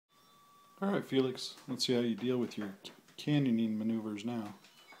Alright, Felix, let's see how you deal with your canyoning maneuvers now.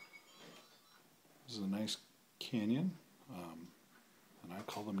 This is a nice canyon, and I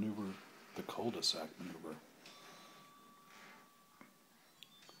call the maneuver the cul-de-sac maneuver.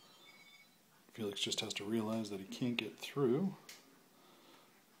 Felix just has to realize that he can't get through,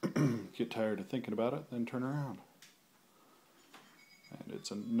 get tired of thinking about it, then turn around. And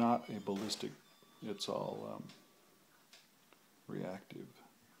it's not a ballistic, it's all reactive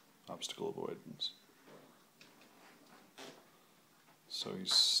obstacle avoidance. So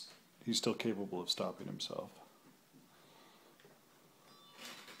he's still capable of stopping himself.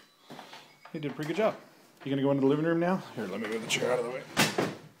 He did a pretty good job. You gonna go into the living room now? Here, let me move the chair out of the way.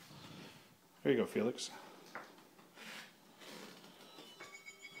 There you go, Felix.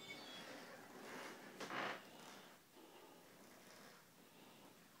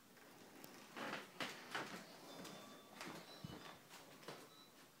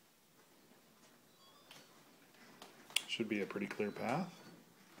 Should be a pretty clear path,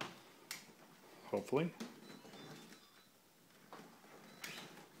 hopefully.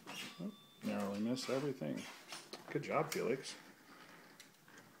 Oh, narrowly missed everything. Good job, Felix.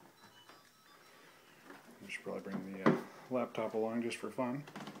 I should probably bring the laptop along just for fun.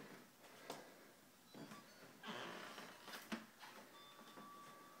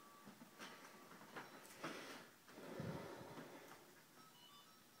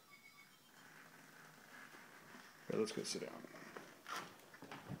 Okay, let's go sit down.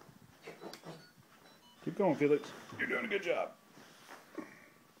 Keep going, Felix. You're doing a good job.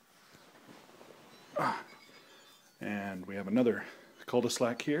 And we have another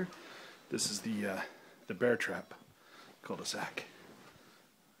cul-de-sac here. This is the bear trap cul-de-sac,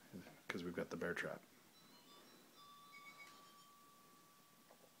 because we've got the bear trap.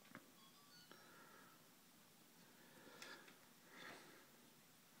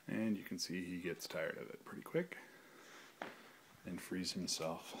 And you can see he gets tired of it pretty quick and frees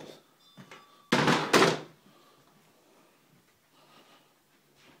himself.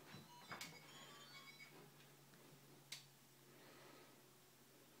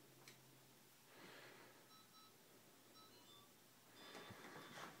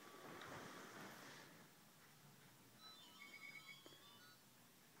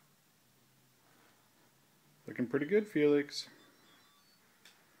 Looking pretty good, Felix.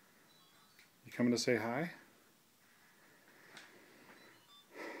 You coming to say hi?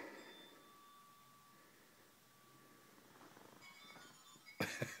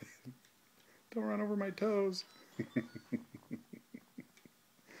 Don't run over my toes.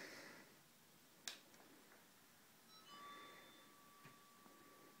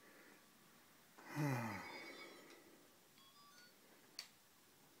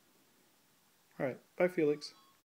 All right, bye, Felix.